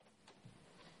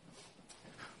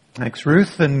Thanks,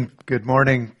 Ruth, and good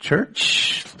morning,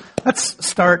 church. Let's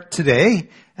start today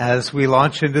as we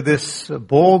launch into this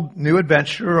bold new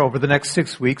adventure over the next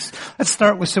 6 weeks. Let's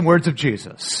start with some words of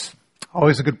Jesus.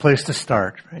 Always a good place to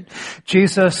start, right?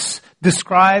 Jesus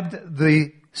described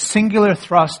the singular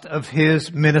thrust of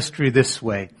his ministry this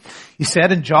way. He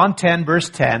said in John 10, verse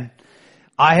 10,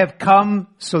 I have come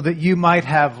so that you might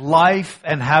have life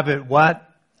and have it what?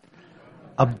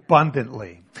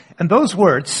 Abundantly. And those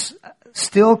words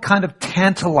still kind of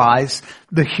tantalize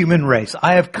the human race.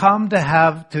 I have come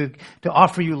to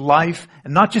offer you life,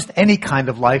 and not just any kind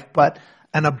of life, but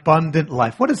an abundant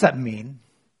life. What does that mean?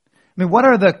 I mean, what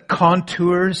are the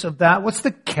contours of that? What's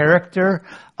the character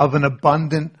of an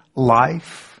abundant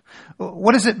life?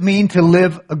 What does it mean to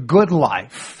live a good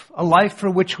life? A life for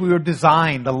which we were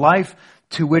designed, a life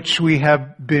to which we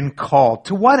have been called.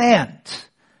 To what end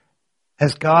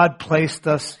has God placed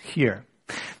us here?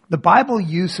 The Bible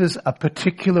uses a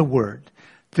particular word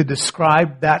to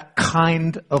describe that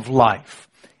kind of life.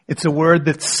 It's a word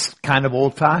that's kind of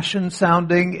old-fashioned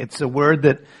sounding. It's a word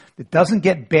that doesn't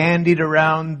get bandied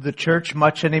around the church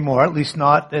much anymore, at least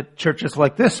not at churches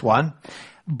like this one.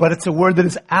 But it's a word that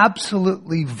is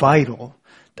absolutely vital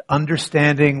to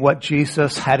understanding what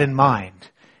Jesus had in mind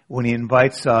when he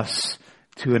invites us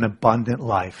to an abundant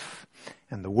life.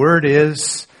 And the word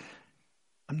is,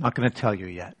 I'm not going to tell you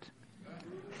yet.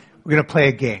 We're going to play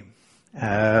a game.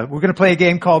 We're going to play a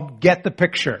game called Get the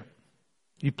Picture.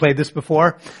 You played this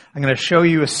before. I'm going to show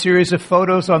you a series of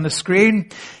photos on the screen.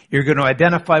 You're going to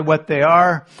identify what they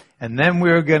are, and then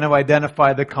we're going to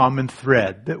identify the common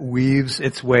thread that weaves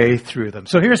its way through them.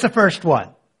 So here's the first one.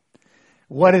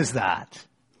 What is that?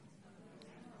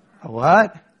 A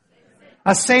what?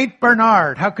 A St.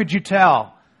 Bernard. How could you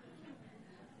tell?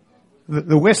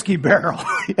 The whiskey barrel.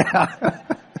 Yeah.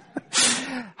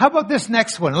 How about this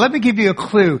next one? Let me give you a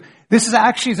clue. This is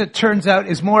actually, as it turns out,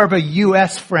 is more of a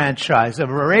U.S. franchise. I've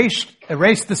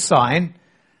erased the sign,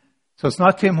 so it's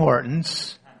not Tim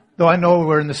Hortons, though I know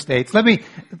we're in the States.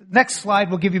 Next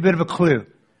slide will give you a bit of a clue.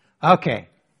 Okay,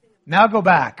 now go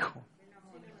back.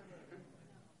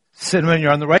 Cinnamon,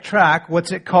 you're on the right track.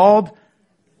 What's it called?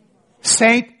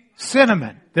 Saint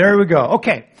Cinnamon. There we go.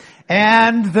 Okay.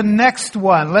 And the next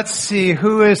one, let's see,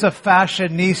 who is a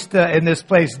fashionista in this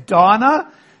place?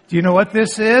 Donna? Do you know what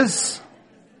this is?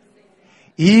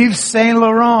 Yves Saint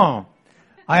Laurent.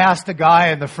 I asked a guy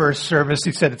in the first service,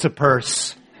 he said it's a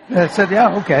purse. I said,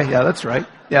 yeah, okay, yeah, that's right.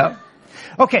 Yeah.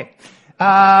 Okay,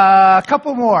 a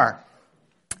couple more.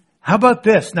 How about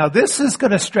this? Now this is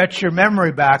going to stretch your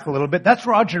memory back a little bit. That's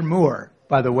Roger Moore,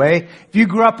 by the way. If you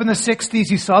grew up in the 60s,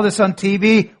 you saw this on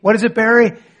TV. What is it,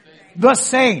 Barry? The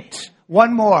Saint.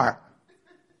 One more.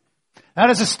 That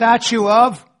is a statue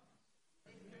of?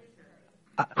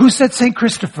 Who said St.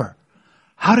 Christopher?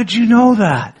 How did you know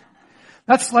that?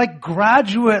 That's like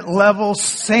graduate level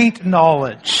saint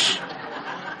knowledge.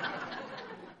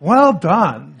 Well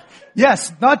done.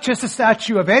 Yes, not just a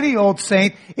statue of any old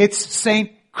saint, it's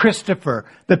St. Christopher,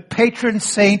 the patron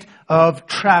saint of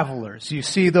travelers. You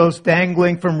see those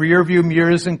dangling from rearview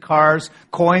mirrors in cars,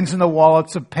 coins in the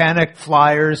wallets of panicked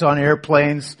flyers on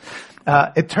airplanes.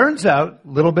 It turns out,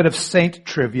 a little bit of saint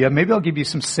trivia, maybe I'll give you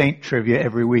some saint trivia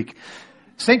every week.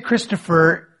 St.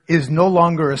 Christopher is no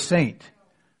longer a saint.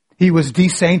 He was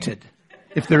desainted,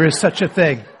 if there is such a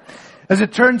thing. As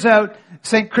it turns out,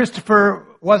 St. Christopher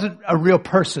wasn't a real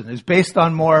person. It's based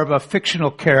on more of a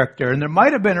fictional character. And there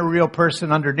might have been a real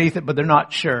person underneath it, but they're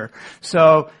not sure.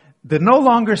 So the no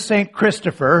longer St.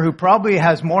 Christopher, who probably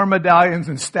has more medallions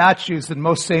and statues than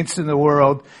most saints in the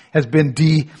world, has been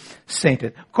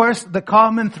de-sainted. Of course, the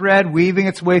common thread weaving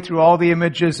its way through all the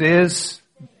images is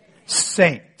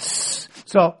saints.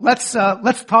 So let's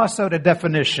toss out a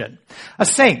definition. A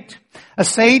saint. A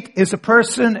saint is a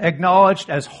person acknowledged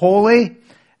as holy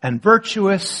and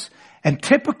virtuous, and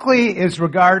typically is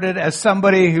regarded as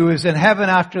somebody who is in heaven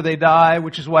after they die,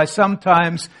 which is why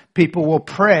sometimes people will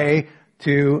pray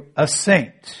to a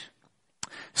saint.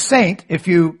 Saint, if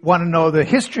you want to know the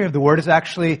history of the word, is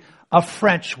actually a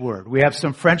French word. We have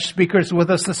some French speakers with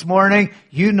us this morning.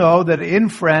 You know that in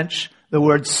French, the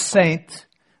word saint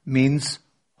means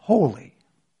holy.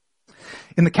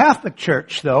 In the Catholic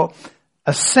Church, though,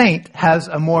 a saint has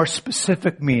a more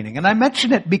specific meaning. And I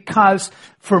mention it because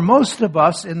for most of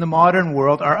us in the modern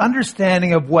world, our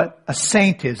understanding of what a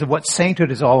saint is, of what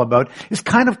sainthood is all about, is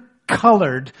kind of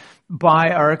colored by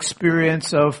our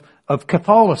experience of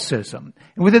Catholicism.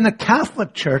 And within the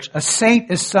Catholic Church, a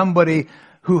saint is somebody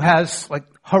who has like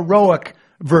heroic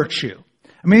virtue.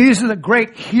 I mean, these are the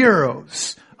great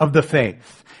heroes of the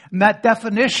faith. And that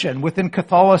definition within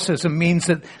Catholicism means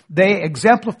that they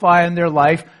exemplify in their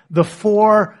life the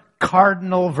four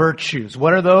cardinal virtues.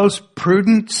 What are those?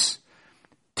 Prudence,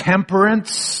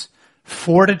 temperance,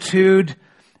 fortitude,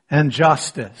 and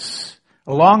justice.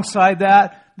 Alongside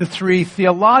that, the 3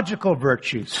 theological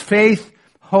virtues, faith,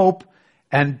 hope,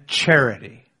 and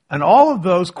charity. And all of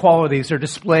those qualities are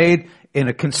displayed in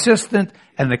a consistent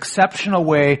and exceptional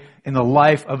way in the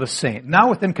life of a saint. Now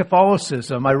within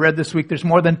Catholicism, I read this week, there's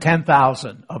more than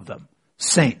 10,000 of them.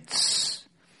 Saints.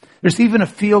 There's even a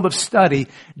field of study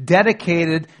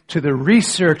dedicated to the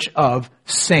research of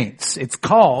saints. It's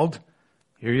called,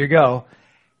 here you go,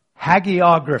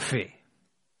 hagiography.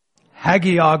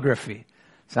 Hagiography.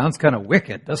 Sounds kind of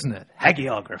wicked, doesn't it?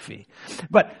 Hagiography.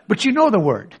 But you know the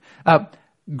word.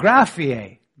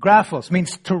 Graphiae. Graphos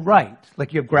means to write,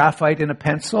 like you have graphite in a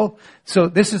pencil. So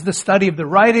this is the study of the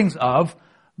writings of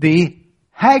the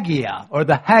Hagia, or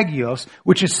the Hagios,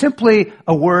 which is simply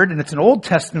a word, and it's an Old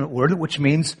Testament word, which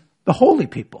means the holy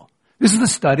people. This is the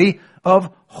study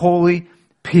of holy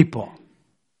people.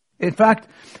 In fact,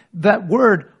 that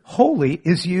word holy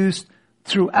is used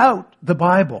throughout the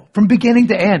Bible, from beginning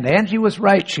to end. Angie was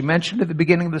right. She mentioned at the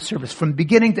beginning of the service, from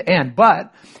beginning to end.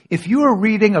 But if you are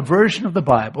reading a version of the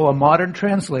Bible, a modern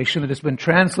translation that has been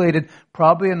translated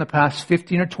probably in the past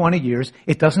 15 or 20 years,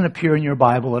 it doesn't appear in your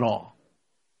Bible at all.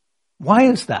 Why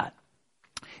is that?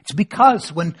 It's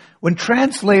because when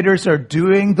translators are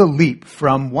doing the leap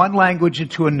from one language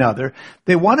into another,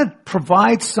 they want to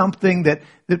provide something that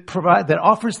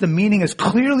offers the meaning as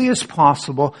clearly as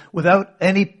possible without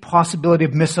any possibility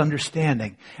of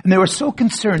misunderstanding. And they were so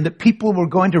concerned that people were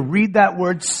going to read that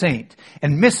word saint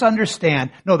and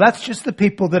misunderstand. No, that's just the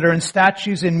people that are in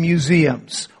statues in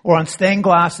museums or on stained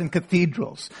glass in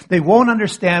cathedrals. They won't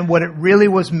understand what it really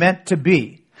was meant to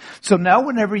be. So now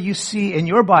whenever you see in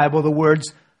your Bible the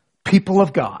words people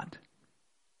of God,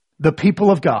 the people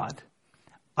of God,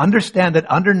 understand that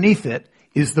underneath it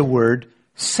is the word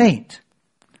saint,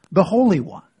 the holy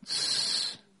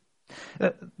ones.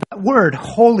 That word,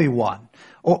 holy one,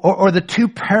 or the 2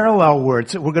 parallel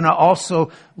words that we're going to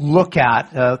also look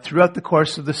at throughout the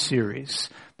course of the series,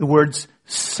 the words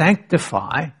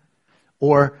sanctify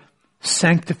or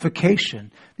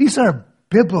sanctification. These are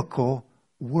biblical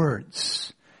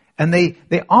words. And they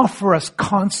offer us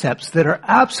concepts that are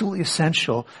absolutely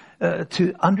essential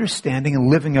to understanding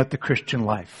and living out the Christian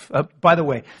life. By the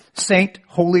way, saint,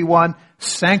 holy one,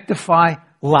 sanctify,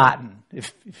 Latin.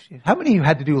 How many of you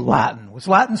had to do Latin? Was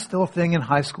Latin still a thing in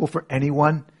high school for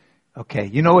anyone? Okay,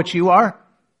 you know what you are?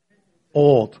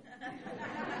 Old.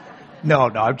 No,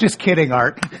 I'm just kidding,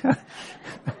 Art.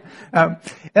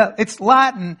 It's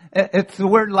Latin. It's the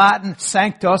word Latin,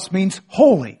 sanctos, means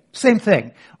holy. Same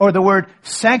thing. Or the word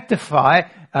sanctify,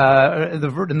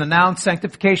 the verb in the noun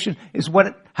sanctification is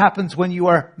what happens when you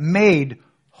are made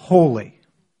holy.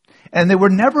 And they were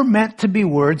never meant to be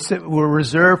words that were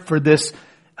reserved for this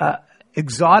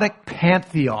exotic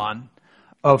pantheon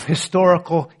of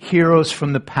historical heroes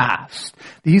from the past.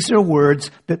 These are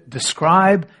words that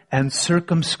describe and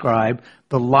circumscribe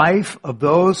the life of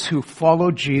those who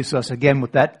follow Jesus, again,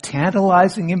 with that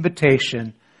tantalizing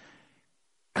invitation,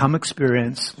 come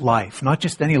experience life. Not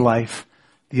just any life,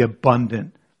 the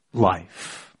abundant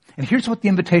life. And here's what the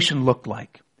invitation looked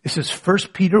like. This is 1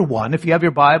 Peter 1. If you have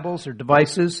your Bibles or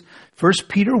devices, 1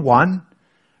 Peter 1,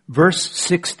 verse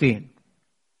 16.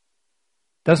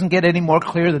 Doesn't get any more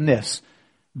clear than this.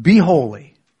 Be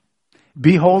holy.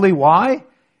 Be holy. Why?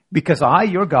 Because I,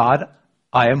 your God,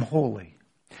 I am holy.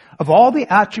 Of all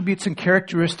the attributes and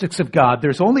characteristics of God,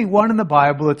 there's only one in the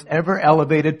Bible that's ever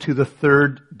elevated to the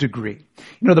 3rd degree.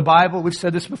 You know, the Bible, we've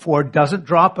said this before, doesn't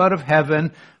drop out of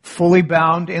heaven fully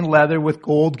bound in leather with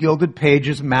gold gilded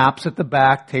pages, maps at the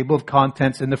back, table of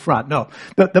contents in the front. No,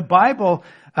 the Bible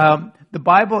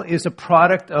is a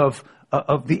product of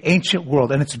the ancient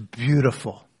world, and it's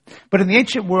beautiful. But in the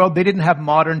ancient world, they didn't have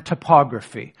modern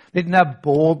typography. They didn't have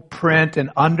bold print and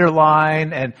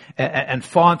underline and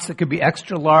fonts that could be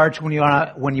extra large when you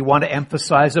want to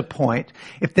emphasize a point.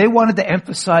 If they wanted to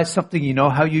emphasize something, you know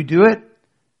how you do it?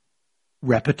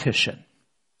 Repetition.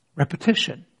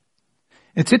 Repetition.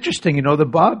 It's interesting, you know, the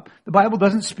Bible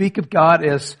doesn't speak of God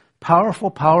as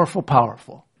powerful, powerful,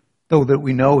 powerful, though that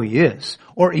we know He is,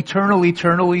 or eternal,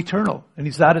 eternal, eternal, and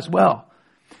He's that as well.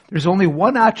 There's only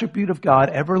one attribute of God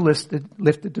ever lifted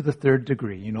to the 3rd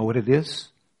degree. You know what it is?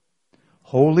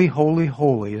 Holy, holy,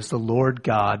 holy is the Lord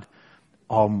God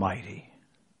Almighty.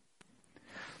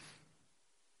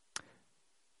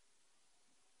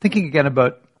 Thinking again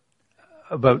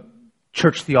about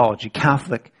church theology,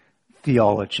 Catholic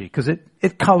theology, because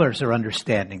it colors our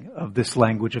understanding of this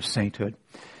language of sainthood.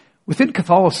 Within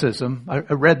Catholicism, I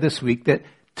read this week that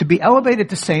to be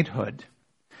elevated to sainthood,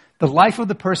 the life of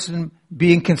the person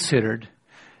being considered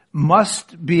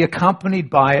must be accompanied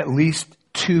by at least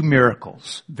 2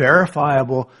 miracles,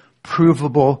 verifiable,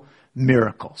 provable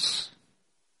miracles.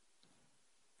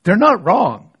 They're not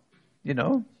wrong,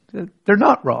 they're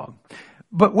not wrong.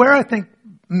 But where I think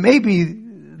maybe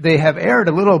they have erred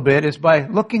a little bit is by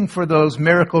looking for those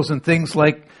miracles in things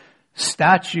like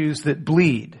statues that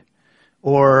bleed,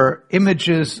 or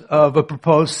images of a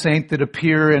proposed saint that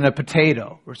appear in a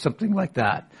potato, or something like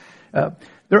that.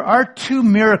 There are 2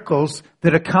 miracles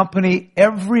that accompany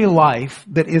every life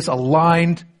that is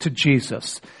aligned to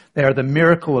Jesus. They are the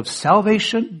miracle of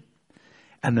salvation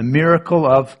and the miracle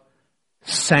of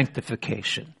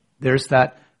sanctification. There's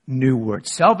that new word.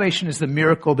 Salvation is the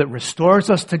miracle that restores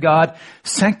us to God.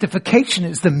 Sanctification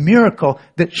is the miracle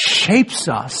that shapes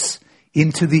us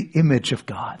into the image of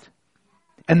God.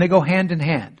 And they go hand in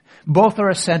hand. Both are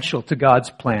essential to God's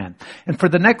plan. And for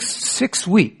the next 6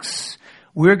 weeks,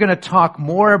 we're going to talk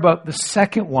more about the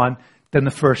second one than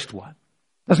the first one.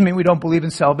 Doesn't mean we don't believe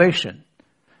in salvation.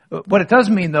 What it does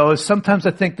mean, though, is sometimes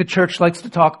I think the church likes to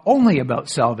talk only about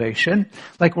salvation,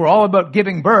 like we're all about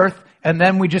giving birth, and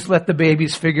then we just let the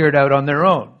babies figure it out on their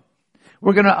own.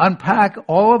 We're going to unpack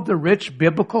all of the rich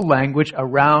biblical language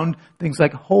around things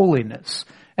like holiness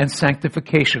and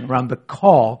sanctification, around the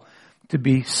call to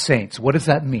be saints. What does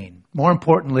that mean? More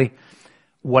importantly,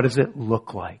 what does it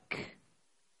look like?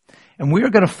 And we are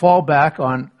going to fall back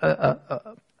on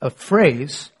a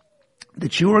phrase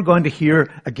that you are going to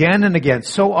hear again and again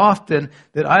so often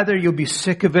that either you'll be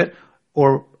sick of it,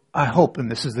 or I hope, and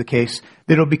this is the case,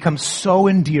 that it'll become so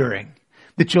endearing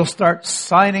that you'll start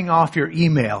signing off your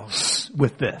emails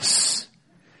with this.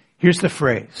 Here's the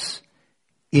phrase: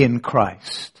 in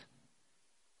Christ.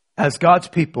 As God's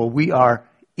people, we are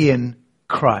in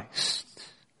Christ.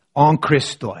 En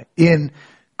Christoi. In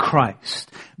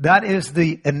Christ. That is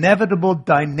the inevitable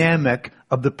dynamic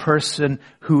of the person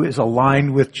who is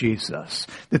aligned with Jesus.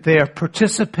 That they are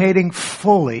participating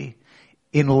fully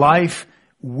in life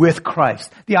with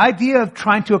Christ. The idea of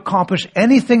trying to accomplish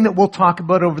anything that we'll talk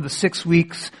about over the 6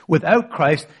 weeks without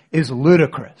Christ is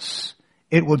ludicrous.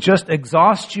 It will just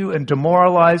exhaust you and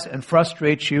demoralize and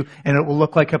frustrate you, and it will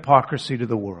look like hypocrisy to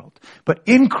the world. But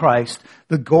in Christ,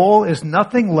 the goal is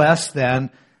nothing less than,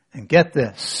 and get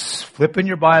this, flip in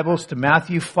your Bibles to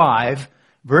Matthew 5,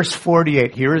 verse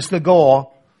 48. Here is the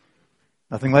goal.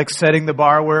 Nothing like setting the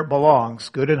bar where it belongs,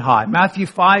 good and high. Matthew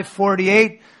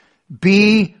 5:48,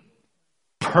 be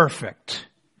perfect,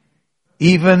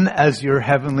 even as your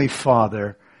heavenly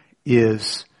Father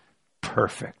is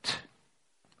perfect.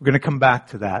 We're going to come back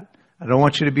to that. I don't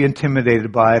want you to be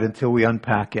intimidated by it until we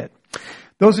unpack it.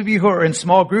 Those of you who are in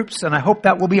small groups, and I hope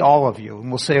that will be all of you, and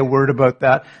we'll say a word about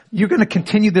that, you're going to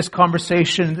continue this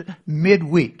conversation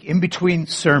midweek, in between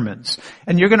sermons.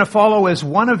 And you're going to follow as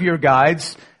one of your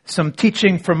guides some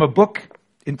teaching from a book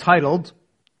entitled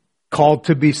Called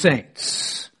to be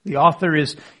Saints. The author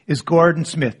is Gordon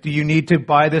Smith. Do you need to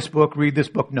buy this book, read this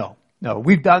book? No.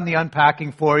 We've done the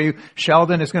unpacking for you.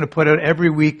 Sheldon is going to put out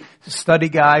every week a study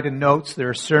guide and notes. There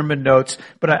are sermon notes.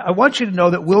 But I want you to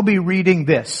know that we'll be reading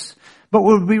this. But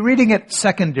we'll be reading it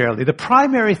secondarily. The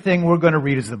primary thing we're going to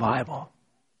read is the Bible.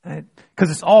 Right?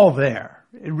 Because it's all there.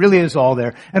 It really is all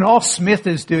there. And all Smith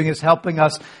is doing is helping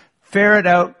us ferret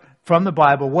out from the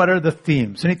Bible what are the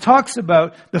themes. And he talks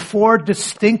about the 4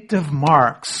 distinctive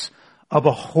marks of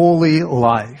a holy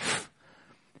life.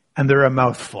 And they're a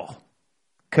mouthful.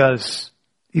 Because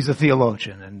he's a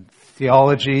theologian, and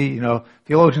theology,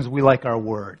 theologians, we like our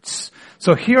words.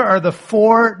 So here are the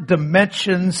 4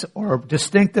 dimensions or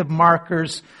distinctive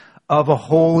markers of a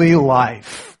holy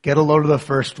life. Get a load of the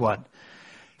first one.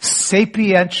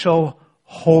 Sapiential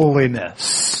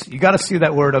holiness. You got to see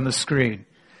that word on the screen.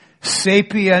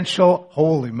 Sapiential,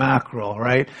 holy mackerel,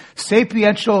 right?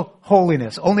 Sapiential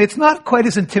holiness. Only it's not quite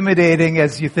as intimidating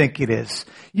as you think it is.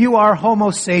 You are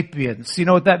Homo sapiens. You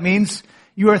know what that means?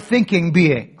 You are thinking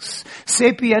beings.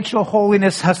 Sapiential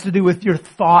holiness has to do with your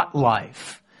thought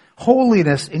life.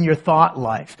 Holiness in your thought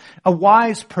life. A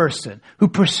wise person who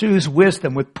pursues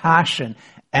wisdom with passion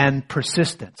and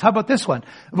persistence. How about this one?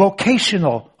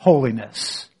 Vocational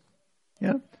holiness.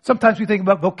 Sometimes we think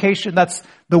about vocation, that's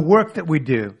the work that we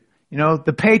do.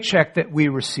 The paycheck that we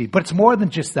receive. But it's more than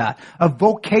just that. A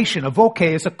vocation, a voce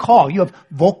is a call. You have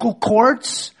vocal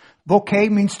cords. Voce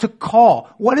means to call.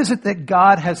 What is it that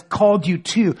God has called you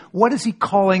to? What is He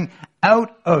calling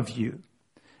out of you?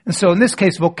 And so in this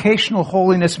case, vocational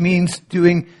holiness means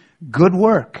doing good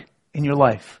work in your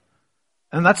life.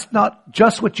 And that's not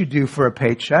just what you do for a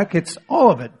paycheck. It's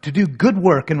all of it. To do good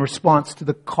work in response to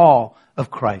the call of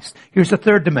Christ. Here's the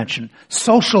third dimension.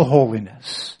 Social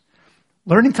holiness.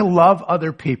 learning to love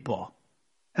other people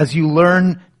as you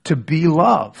learn to be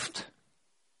loved.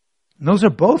 And those are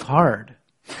both hard.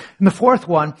 And the fourth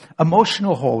one,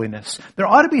 emotional holiness. There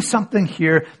ought to be something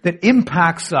here that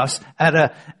impacts us at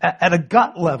a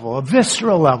gut level, a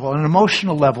visceral level, an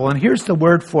emotional level. And here's the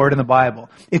word for it in the Bible.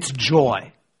 It's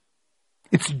joy.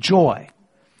 It's joy,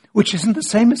 which isn't the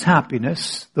same as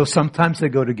happiness, though sometimes they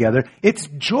go together. It's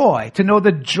joy, to know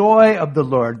the joy of the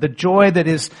Lord, the joy that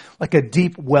is like a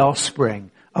deep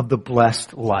wellspring of the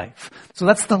blessed life. So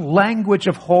that's the language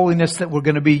of holiness that we're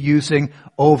going to be using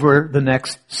over the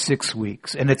next 6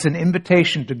 weeks. And it's an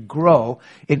invitation to grow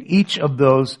in each of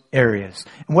those areas.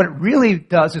 And what it really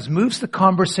does is moves the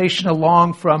conversation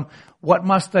along from what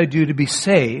must I do to be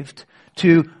saved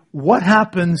to what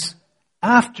happens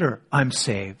after I'm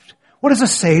saved. What does a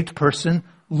saved person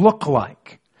look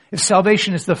like? If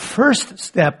salvation is the first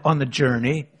step on the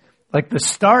journey, like the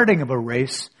starting of a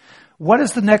race, what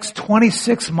does the next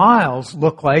 26 miles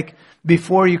look like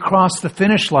before you cross the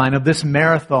finish line of this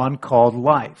marathon called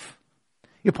life?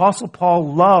 The Apostle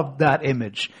Paul loved that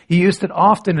image. He used it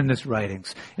often in his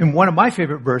writings. In one of my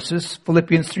favorite verses,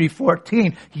 Philippians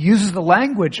 3:14, he uses the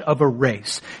language of a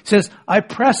race. He says, I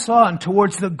press on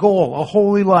towards the goal, a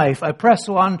holy life. I press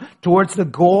on towards the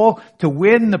goal to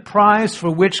win the prize for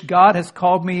which God has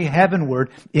called me heavenward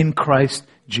in Christ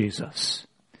Jesus.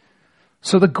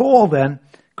 So the goal then,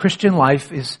 Christian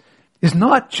life is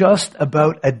not just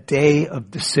about a day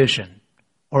of decision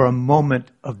or a moment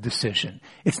of decision.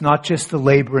 It's not just the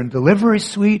labor and delivery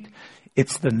suite.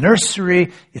 It's the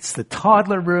nursery. It's the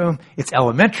toddler room. It's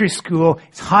elementary school.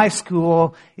 It's high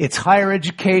school. It's higher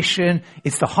education.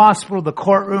 It's the hospital, the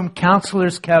courtroom,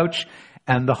 counselor's couch,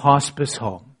 and the hospice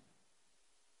home.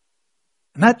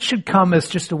 And that should come as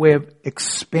just a way of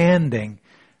expanding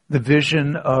the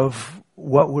vision of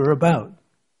what we're about.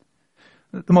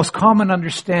 The most common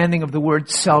understanding of the word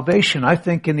salvation, I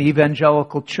think, in the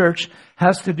evangelical church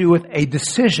has to do with a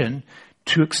decision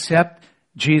to accept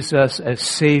Jesus as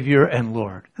Savior and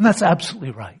Lord. And that's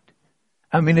absolutely right.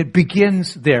 I mean, it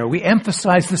begins there. We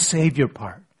emphasize the Savior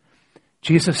part.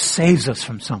 Jesus saves us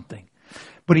from something.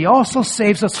 But He also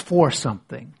saves us for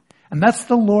something. And that's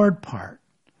the Lord part.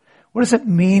 What does it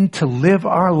mean to live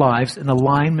our lives in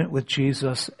alignment with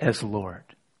Jesus as Lord?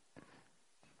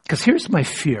 Because here's my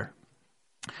fear.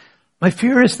 My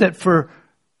fear is that for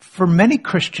many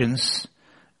Christians,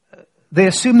 they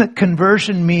assume that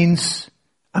conversion means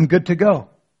I'm good to go.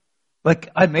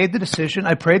 Like, I made the decision,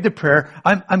 I prayed the prayer,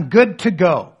 I'm good to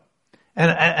go.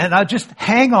 And I'll just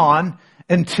hang on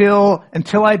until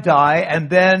I die,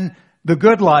 and then the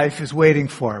good life is waiting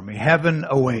for me. Heaven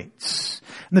awaits.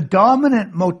 And the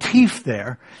dominant motif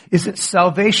there is that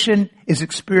salvation is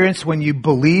experienced when you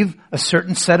believe a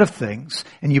certain set of things,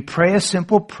 and you pray a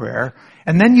simple prayer,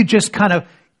 and then you just kind of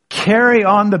carry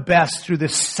on the best through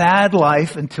this sad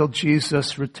life until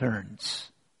Jesus returns.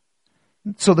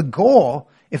 So the goal,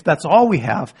 if that's all we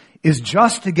have, is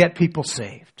just to get people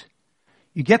saved.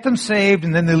 You get them saved,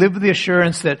 and then they live with the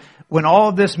assurance that when all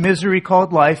of this misery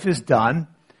called life is done,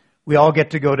 we all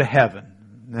get to go to heaven.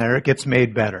 There it gets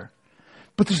made better.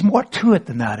 But there's more to it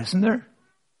than that, isn't there?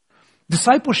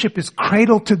 Discipleship is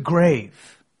cradle to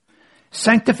grave.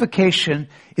 Sanctification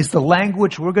is the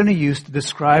language we're going to use to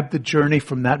describe the journey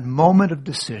from that moment of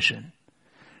decision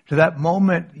to that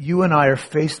moment you and I are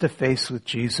face to face with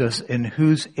Jesus, in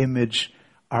whose image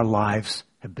our lives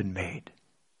have been made.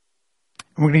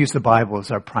 And we're going to use the Bible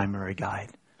as our primary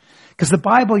guide. Because the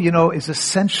Bible, is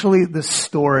essentially the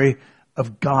story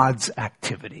of God's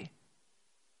activity.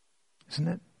 Isn't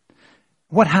it?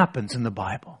 What happens in the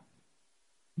Bible?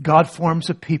 God forms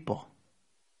a people.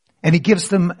 And He gives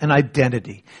them an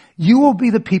identity. You will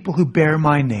be the people who bear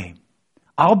my name.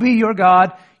 I'll be your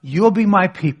God. You'll be my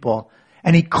people.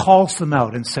 And He calls them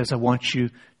out and says, I want you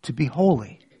to be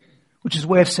holy. Which is a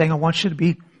way of saying, I want you to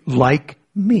be like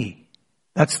me.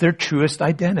 That's their truest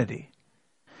identity.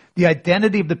 The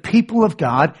identity of the people of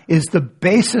God is the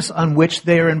basis on which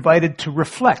they are invited to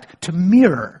reflect, to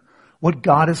mirror what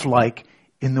God is like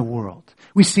in the world.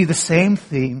 We see the same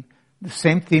theme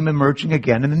emerging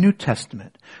again in the New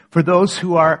Testament. For those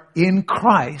who are in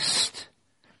Christ,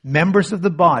 members of the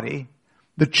body,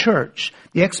 the church,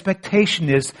 the expectation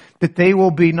is that they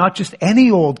will be not just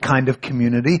any old kind of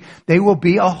community, they will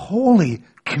be a holy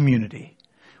community.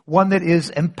 One that is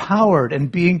empowered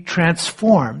and being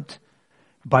transformed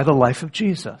by the life of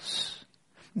Jesus.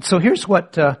 And so here's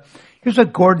what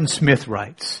Gordon Smith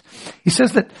writes. He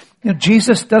says that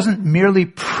Jesus doesn't merely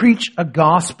preach a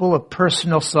gospel of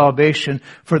personal salvation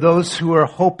for those who are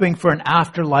hoping for an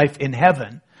afterlife in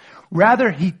heaven. Rather,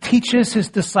 He teaches His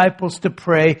disciples to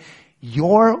pray,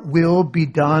 your will be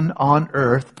done on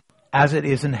earth as it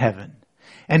is in heaven.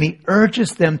 And he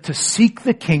urges them to seek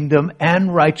the kingdom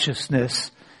and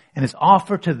righteousness, and his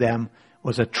offer to them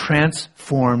was a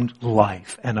transformed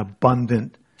life, an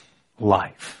abundant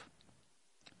life.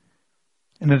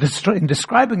 And in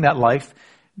describing that life,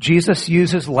 Jesus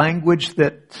uses language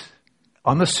that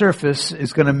on the surface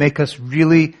is going to make us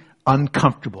really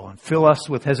uncomfortable and fill us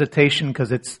with hesitation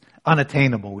because it's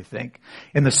unattainable, we think.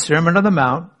 In the Sermon on the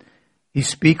Mount, he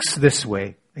speaks this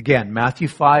way. Again, Matthew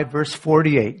 5, verse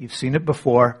 48. You've seen it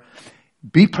before.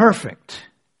 Be perfect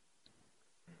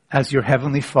as your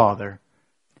heavenly Father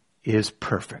is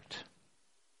perfect.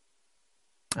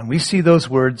 And we see those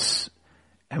words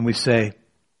and we say,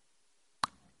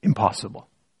 impossible.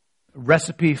 A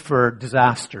recipe for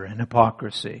disaster and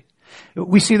hypocrisy.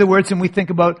 We see the words and we think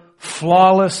about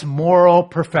flawless moral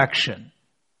perfection.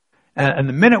 And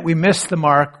the minute we miss the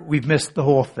mark, we've missed the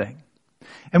whole thing.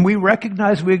 And we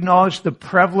acknowledge the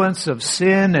prevalence of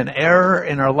sin and error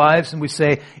in our lives, and we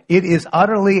say, it is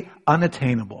utterly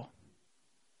unattainable.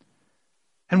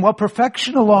 And while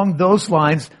perfection along those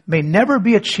lines may never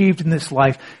be achieved in this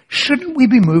life, shouldn't we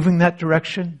be moving that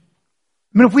direction?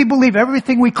 I mean, if we believe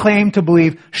everything we claim to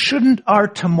believe, shouldn't our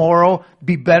tomorrow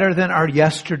be better than our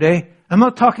yesterday? I'm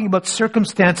not talking about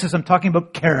circumstances, I'm talking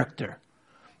about character.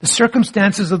 The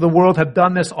circumstances of the world have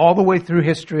done this all the way through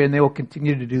history, and they will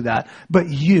continue to do that. But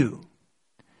you,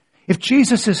 if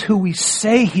Jesus is who we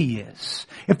say he is,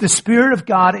 if the Spirit of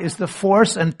God is the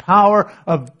force and power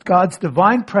of God's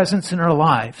divine presence in our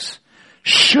lives,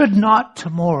 should not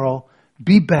tomorrow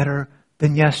be better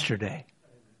than yesterday?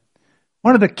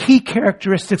 One of the key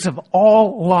characteristics of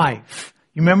all life,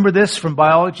 you remember this from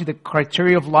biology, the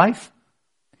criteria of life,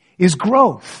 is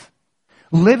growth.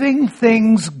 Living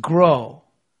things grow.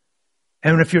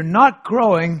 And if you're not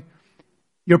growing,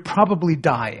 you're probably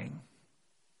dying.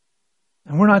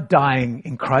 And we're not dying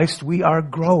in Christ, we are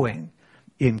growing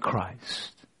in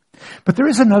Christ. But there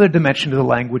is another dimension to the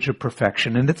language of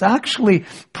perfection, and it's actually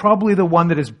probably the one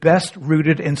that is best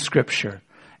rooted in Scripture.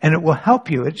 And it will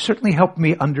help you. It certainly helped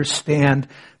me understand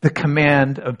the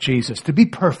command of Jesus to be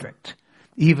perfect,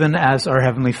 even as our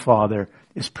Heavenly Father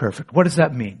is perfect. What does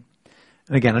that mean?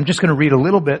 And again, I'm just going to read a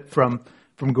little bit from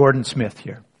Gordon Smith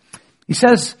here. He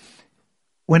says,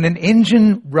 when an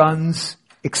engine runs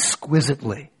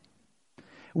exquisitely,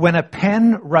 when a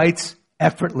pen writes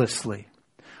effortlessly,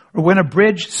 or when a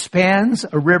bridge spans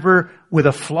a river with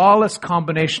a flawless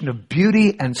combination of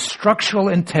beauty and structural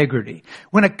integrity,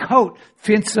 when a coat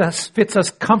fits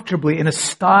us comfortably in a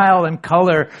style and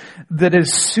color that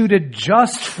is suited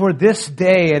just for this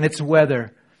day and its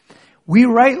weather, we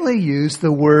rightly use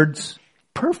the words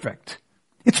perfect.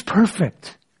 It's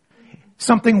perfect.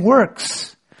 Something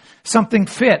works. Something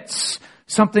fits.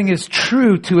 Something is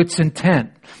true to its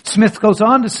intent. Smith goes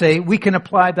on to say we can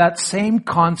apply that same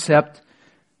concept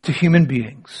to human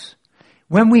beings.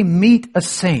 When we meet a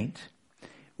saint,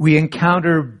 we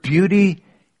encounter beauty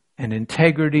and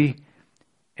integrity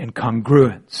and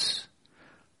congruence.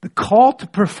 The call to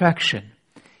perfection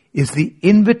is the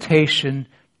invitation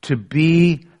to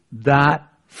be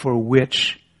that for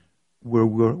which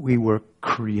we were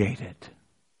created.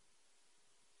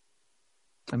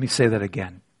 Let me say that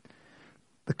again.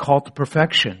 The call to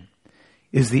perfection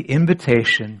is the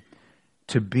invitation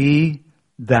to be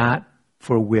that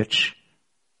for which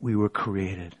we were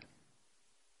created.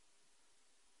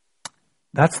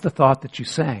 That's the thought that you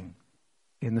sang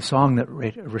in the song that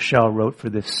Rochelle wrote for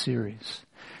this series.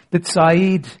 That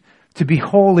Zaid, to be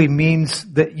holy, means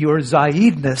that your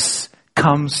Zaidness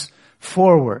comes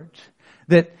forward.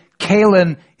 That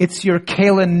Kalan, it's your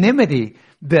Kalanimity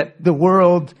that the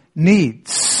world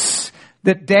needs.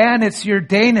 That Dan, it's your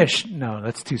Danish. No,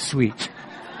 that's too sweet.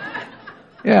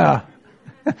 Yeah.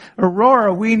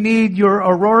 Aurora, we need your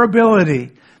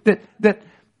aurorability.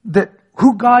 That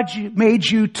who God made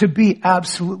you to be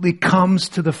absolutely comes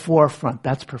to the forefront.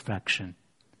 That's perfection.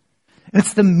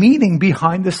 It's the meaning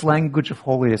behind this language of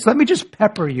holiness. Let me just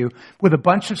pepper you with a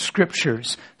bunch of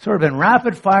scriptures, sort of in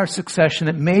rapid fire succession,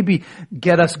 that maybe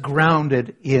get us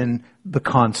grounded in the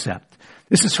concept.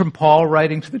 This is from Paul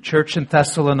writing to the church in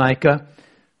Thessalonica.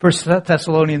 1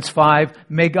 Thessalonians 5,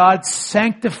 may God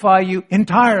sanctify you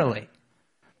entirely.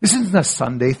 This isn't a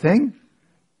Sunday thing.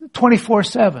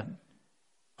 24/7.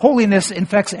 Holiness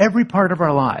infects every part of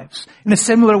our lives. In a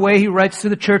similar way, he writes to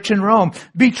the church in Rome,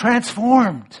 be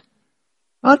transformed.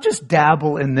 Not just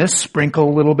dabble in this, sprinkle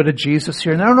a little bit of Jesus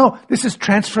here. No. This is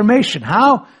transformation.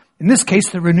 How? In this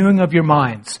case, the renewing of your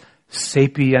minds.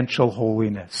 Sapiential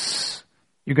holiness.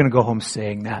 You're going to go home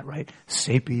saying that, right?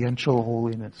 Sapiential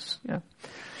holiness. Yeah.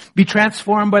 Be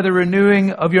transformed by the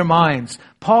renewing of your minds.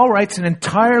 Paul writes an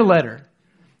entire letter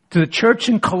to the church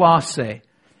in Colossae,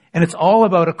 and it's all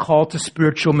about a call to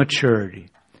spiritual maturity.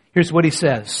 Here's what he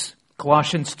says.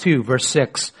 Colossians 2, verse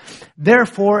 6.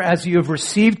 Therefore, as you have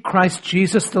received Christ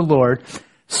Jesus the Lord,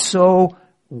 so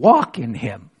walk in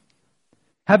him,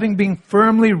 having been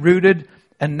firmly rooted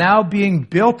and now being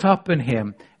built up in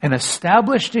him and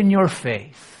established in your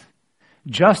faith,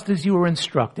 just as you were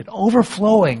instructed,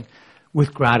 overflowing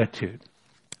with gratitude.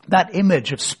 That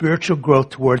image of spiritual growth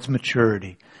towards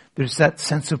maturity. There's that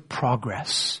sense of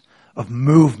progress, of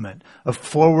movement, of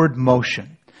forward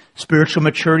motion. Spiritual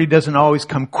maturity doesn't always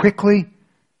come quickly,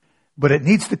 but it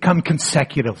needs to come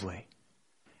consecutively.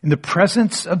 In the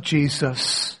presence of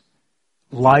Jesus,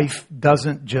 life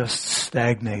doesn't just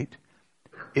stagnate.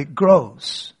 It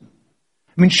grows.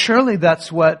 I mean, surely that's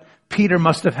what Peter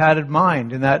must have had in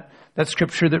mind in that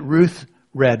scripture that Ruth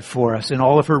read for us in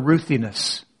all of her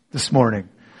Ruthiness this morning.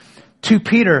 2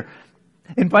 Peter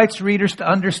invites readers to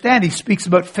understand. He speaks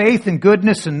about faith and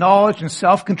goodness and knowledge and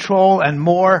self-control and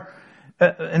more,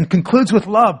 and concludes with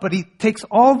love. But he takes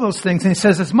all those things and he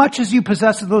says, as much as you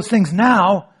possess those things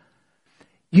now,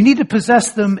 you need to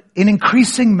possess them in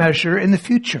increasing measure in the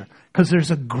future, because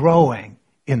there's a growing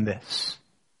in this.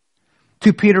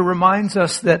 2 Peter reminds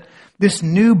us that this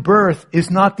new birth is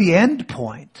not the end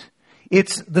point.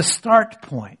 It's the start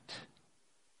point.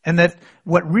 And that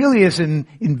what really is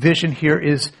envisioned here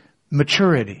is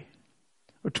maturity.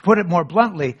 Or to put it more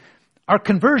bluntly, our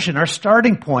conversion, our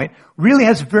starting point, really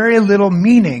has very little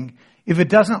meaning if it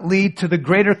doesn't lead to the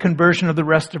greater conversion of the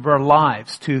rest of our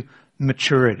lives, to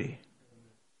maturity.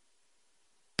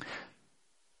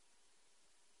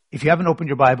 If you haven't opened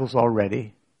your Bibles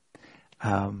already,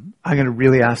 I'm going to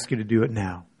really ask you to do it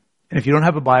now. And if you don't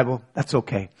have a Bible, that's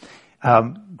okay.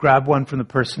 Grab one from the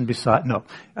person beside. No.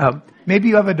 Maybe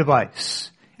you have a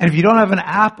device. And if you don't have an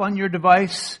app on your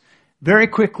device, very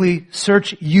quickly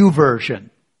search YouVersion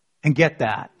and get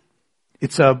that.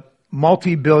 It's a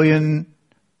multi-million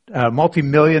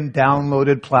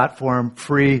downloaded platform,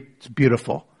 free. It's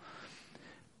beautiful.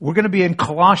 We're going to be in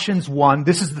Colossians 1.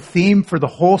 This is the theme for the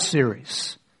whole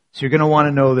series. So you're going to want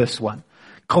to know this one.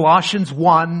 Colossians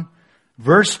 1,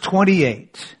 verse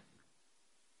 28.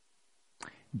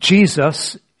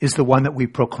 Jesus is the one that we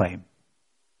proclaim.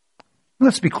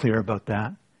 Let's be clear about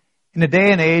that. In a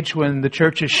day and age when the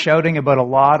church is shouting about a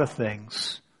lot of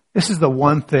things, this is the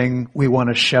one thing we want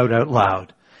to shout out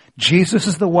loud. Jesus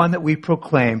is the one that we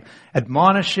proclaim,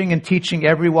 admonishing and teaching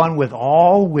everyone with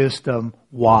all wisdom.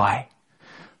 Why?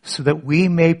 So that we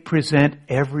may present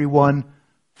everyone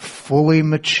fully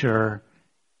mature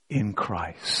in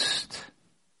Christ.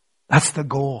 That's the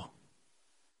goal.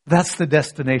 That's the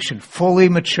destination, fully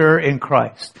mature in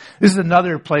Christ. This is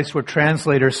another place where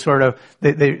translators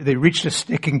they reached a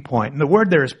sticking point. And the word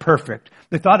there is perfect.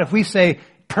 They thought if we say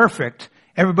perfect,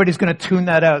 everybody's going to tune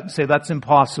that out and say that's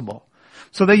impossible.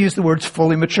 So they use the words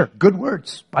fully mature. Good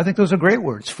words. I think those are great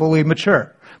words, fully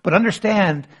mature. But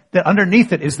understand that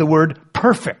underneath it is the word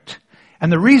perfect.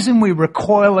 And the reason we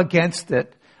recoil against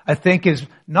it, I think, is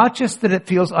not just that it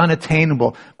feels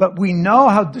unattainable, but we know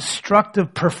how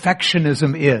destructive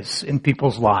perfectionism is in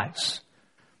people's lives.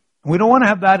 We don't want to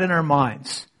have that in our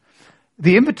minds.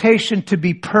 The invitation to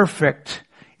be perfect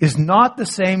is not the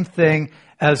same thing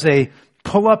as a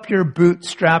pull up your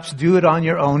bootstraps, do it on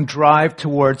your own drive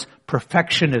towards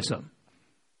perfectionism.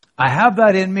 I have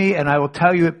that in me, and I will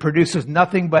tell you it produces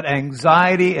nothing but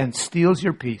anxiety and steals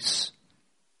your peace.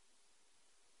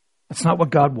 That's not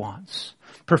what God wants.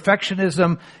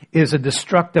 Perfectionism is a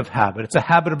destructive habit. It's a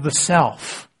habit of the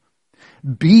self.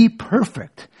 Be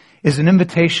perfect is an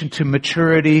invitation to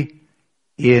maturity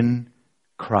in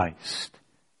Christ.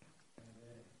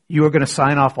 You are going to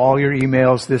sign off all your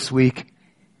emails this week.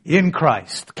 In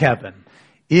Christ, Kevin.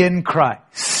 In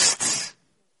Christ,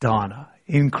 Donna.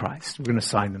 In Christ. We're going to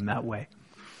sign them that way.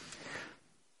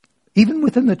 Even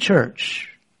within the church,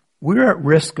 we're at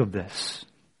risk of this.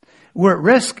 We're at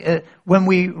risk when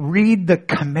we read the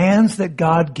commands that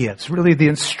God gives, really the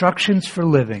instructions for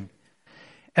living,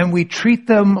 and we treat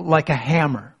them like a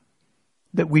hammer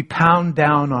that we pound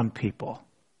down on people.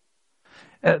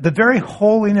 The very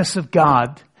holiness of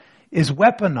God is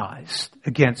weaponized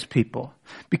against people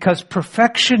because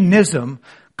perfectionism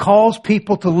calls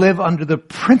people to live under the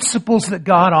principles that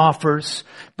God offers,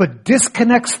 but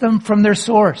disconnects them from their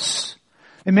source.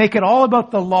 They make it all about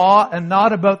the law and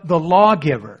not about the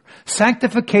lawgiver.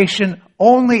 Sanctification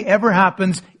only ever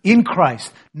happens in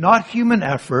Christ, not human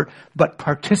effort, but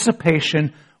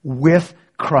participation with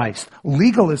Christ.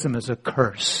 Legalism is a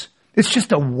curse. It's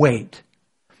just a weight.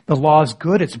 The law is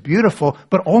good, it's beautiful,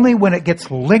 but only when it gets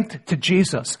linked to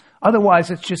Jesus. Otherwise,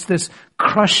 it's just this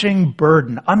crushing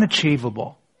burden,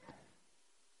 unachievable.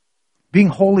 Being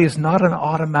holy is not an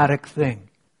automatic thing,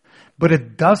 but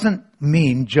it doesn't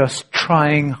mean just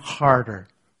trying harder.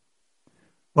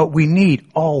 What we need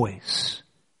always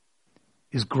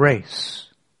is grace.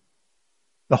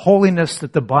 The holiness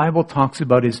that the Bible talks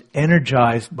about is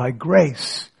energized by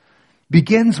grace,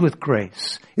 begins with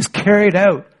grace, is carried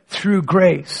out through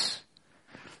grace.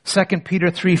 2 Peter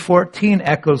 3:14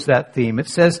 echoes that theme. It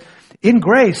says, in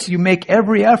grace you make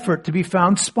every effort to be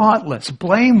found spotless,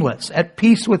 blameless, at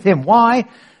peace with Him. Why?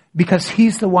 Because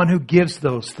He's the one who gives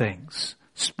those things.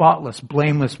 Spotless,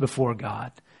 blameless before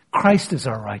God. Christ is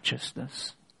our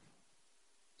righteousness.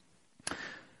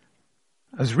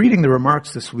 I was reading the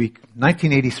remarks this week,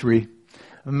 1983,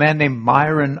 of a man named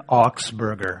Myron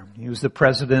Augsburger. He was the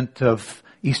president of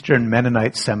Eastern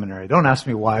Mennonite Seminary. Don't ask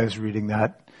me why I was reading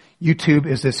that. YouTube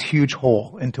is this huge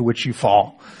hole into which you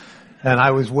fall. And I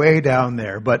was way down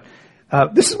there. But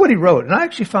this is what he wrote. And I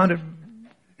actually found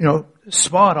it,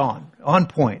 spot on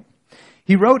point.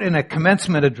 He wrote in a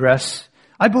commencement address,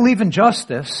 I believe in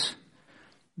justice,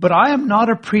 but I am not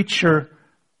a preacher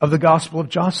of the gospel of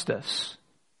justice.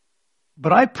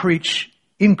 But I preach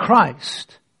in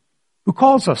Christ, who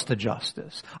calls us to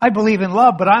justice. I believe in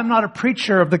love, but I'm not a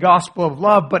preacher of the gospel of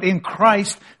love, but in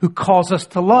Christ who calls us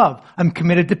to love. I'm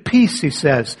committed to peace, he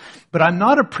says. But I'm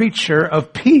not a preacher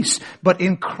of peace, but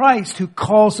in Christ who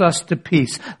calls us to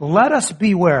peace. Let us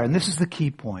beware, and this is the key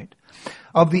point,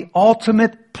 of the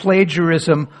ultimate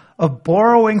plagiarism of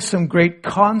borrowing some great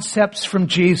concepts from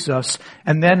Jesus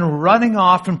and then running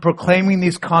off and proclaiming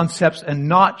these concepts and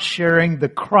not sharing the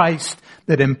Christ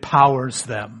that empowers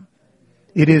them.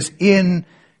 It is in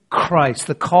Christ.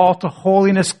 The call to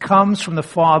holiness comes from the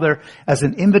Father as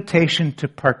an invitation to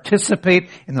participate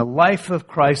in the life of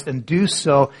Christ and do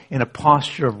so in a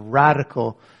posture of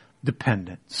radical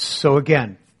dependence. So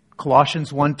again,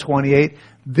 Colossians 1:28,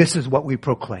 this is what we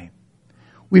proclaim.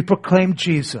 We proclaim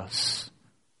Jesus.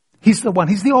 He's the one.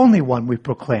 He's the only one we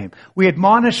proclaim. We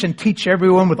admonish and teach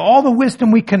everyone with all the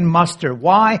wisdom we can muster.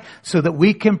 Why? So that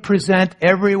we can present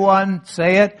everyone,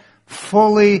 say it,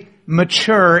 fully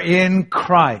mature in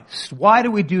Christ. Why do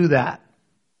we do that?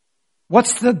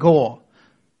 What's the goal?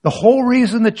 The whole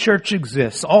reason the church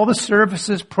exists, all the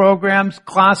services, programs,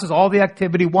 classes, all the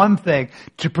activity, one thing,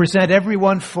 to present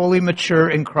everyone fully mature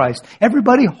in Christ.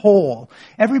 Everybody whole.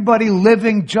 Everybody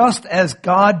living just as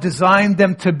God designed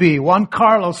them to be. Juan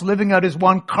Carlos living out his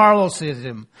Juan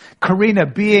Carlosism. Karina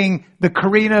being the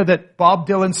Karina that Bob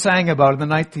Dylan sang about in the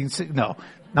 1960s. No,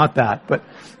 not that, but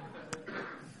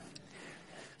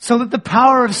so that the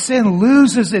power of sin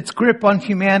loses its grip on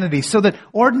humanity, so that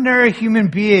ordinary human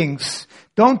beings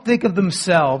don't think of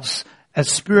themselves as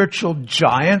spiritual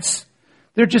giants.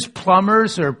 They're just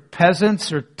plumbers or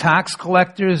peasants or tax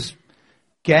collectors,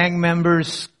 gang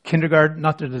members, kindergarten,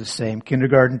 not that they're the same,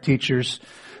 kindergarten teachers.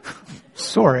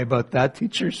 Sorry about that,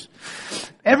 teachers.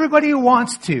 Everybody who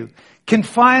wants to can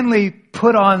finally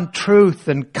put on truth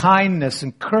and kindness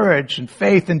and courage and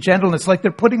faith and gentleness like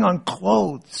they're putting on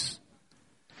clothes.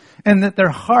 And that their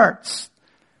hearts,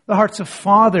 the hearts of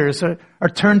fathers are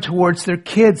turned towards their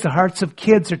kids. The hearts of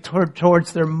kids are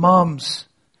towards their moms.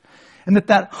 And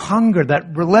that hunger,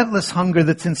 that relentless hunger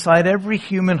that's inside every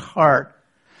human heart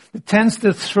that tends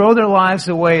to throw their lives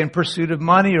away in pursuit of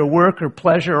money or work or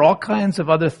pleasure or all kinds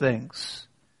of other things.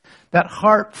 That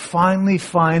heart finally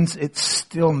finds its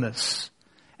stillness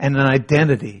and an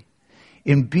identity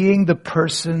in being the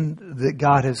person that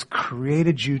God has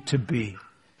created you to be.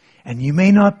 And you may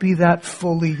not be that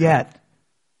fully yet,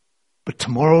 but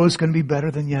tomorrow is going to be better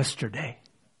than yesterday.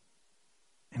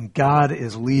 And God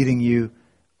is leading you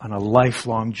on a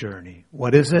lifelong journey.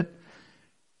 What is it?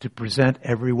 To present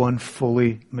everyone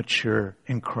fully mature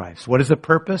in Christ. What is the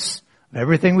purpose of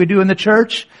everything we do in the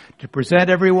church? To present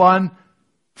everyone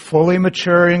fully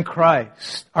mature in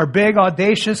Christ. Our big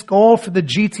audacious goal for the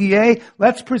GTA,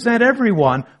 let's present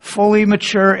everyone fully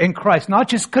mature in Christ. Not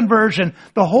just conversion,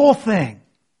 the whole thing.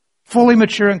 Fully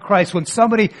mature in Christ. When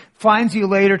somebody finds you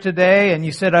later today and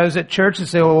you said, I was at church, and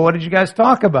say, well, what did you guys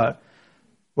talk about?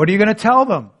 What are you going to tell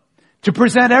them? To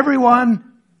present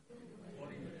everyone.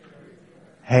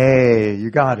 Hey,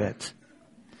 you got it.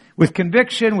 With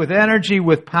conviction, with energy,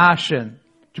 with passion.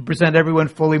 To present everyone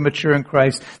fully mature in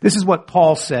Christ. This is what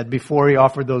Paul said before he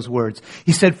offered those words.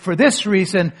 He said, for this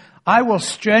reason, I will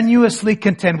strenuously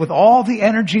contend with all the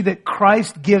energy that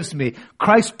Christ gives me.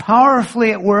 Christ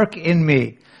powerfully at work in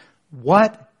me.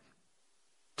 What?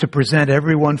 To present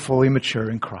everyone fully mature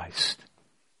in Christ.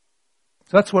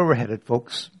 So that's where we're headed,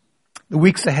 folks. The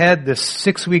weeks ahead, this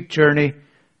 6-week journey,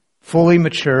 fully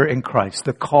mature in Christ,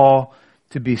 the call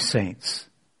to be saints.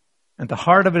 And the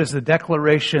heart of it is the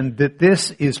declaration that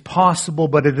this is possible,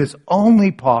 but it is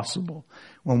only possible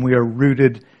when we are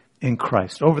rooted in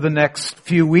Christ. Over the next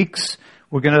few weeks,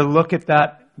 we're going to look at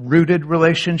that rooted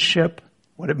relationship,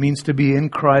 what it means to be in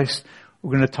Christ.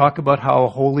 We're going to talk about how a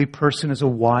holy person is a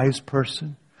wise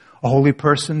person. A holy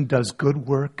person does good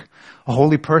work. A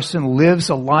holy person lives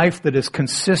a life that is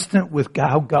consistent with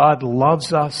how God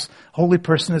loves us. A holy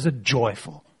person is a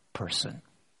joyful person.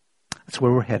 That's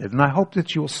where we're headed. And I hope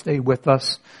that you will stay with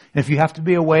us. And if you have to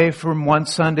be away from one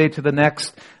Sunday to the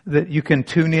next, that you can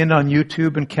tune in on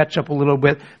YouTube and catch up a little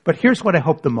bit. But here's what I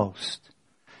hope the most.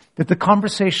 That the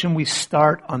conversation we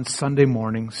start on Sunday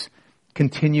mornings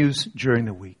continues during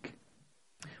the week.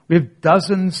 We have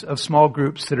dozens of small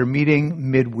groups that are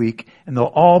meeting midweek, and they'll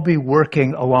all be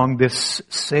working along this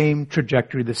same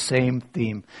trajectory, the same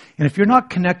theme. And if you're not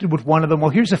connected with one of them, well,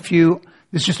 here's a few.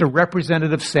 This is just a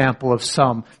representative sample of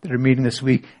some that are meeting this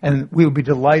week, and we will be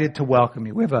delighted to welcome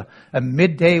you. We have a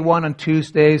midday one on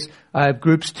Tuesdays. I have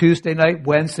groups Tuesday night,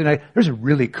 Wednesday night. There's a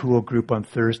really cool group on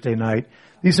Thursday night.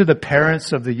 These are the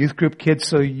parents of the youth group kids,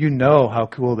 so you know how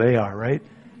cool they are, right?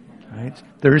 Right?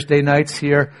 Thursday nights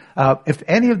here. If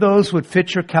any of those would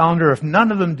fit your calendar, if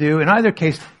none of them do, in either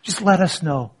case, just let us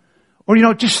know. Or,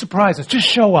 just surprise us. Just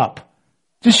show up.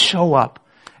 Just show up.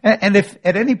 And if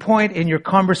at any point in your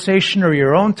conversation or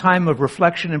your own time of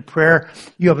reflection and prayer,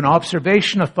 you have an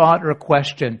observation, a thought, or a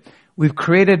question, we've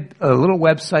created a little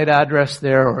website address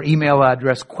there or email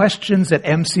address,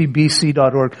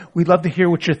 questions@mcbc.org. We'd love to hear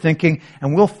what you're thinking,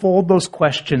 and we'll fold those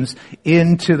questions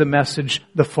into the message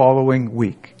the following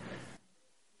week.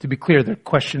 To be clear, they're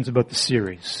questions about the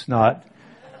series, not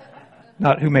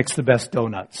who makes the best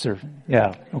donuts.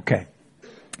 Okay.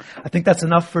 I think that's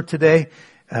enough for today.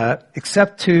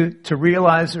 Except to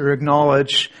realize or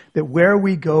acknowledge that where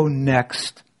we go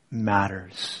next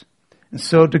matters. And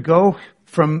so to go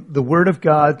from the Word of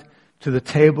God to the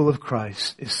table of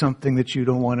Christ is something that you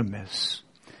don't want to miss.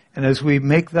 And as we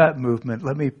make that movement,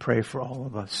 let me pray for all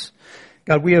of us.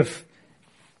 God, we've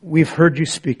heard you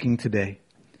speaking today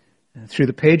through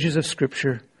the pages of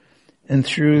Scripture and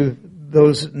through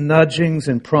those nudgings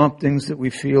and promptings that we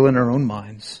feel in our own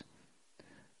minds.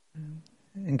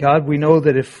 And God, we know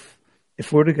that if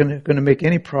we're going to make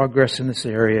any progress in this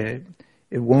area,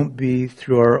 it won't be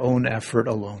through our own effort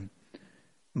alone,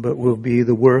 but will be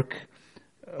the work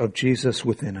of Jesus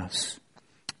within us.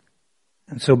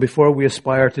 And so before we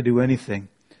aspire to do anything,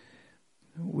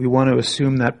 we want to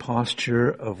assume that posture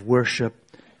of worship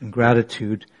and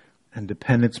gratitude and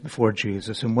dependence before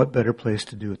Jesus. And what better place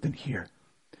to do it than here?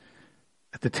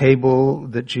 At the table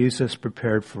that Jesus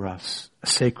prepared for us, a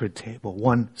sacred table,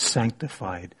 one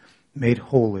sanctified, made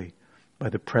holy by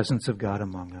the presence of God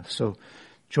among us. So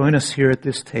join us here at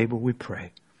this table, we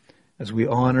pray, as we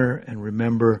honor and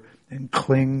remember and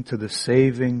cling to the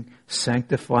saving,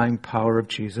 sanctifying power of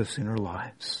Jesus in our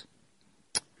lives.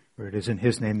 For it is in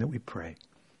His name that we pray.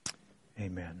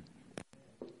 Amen.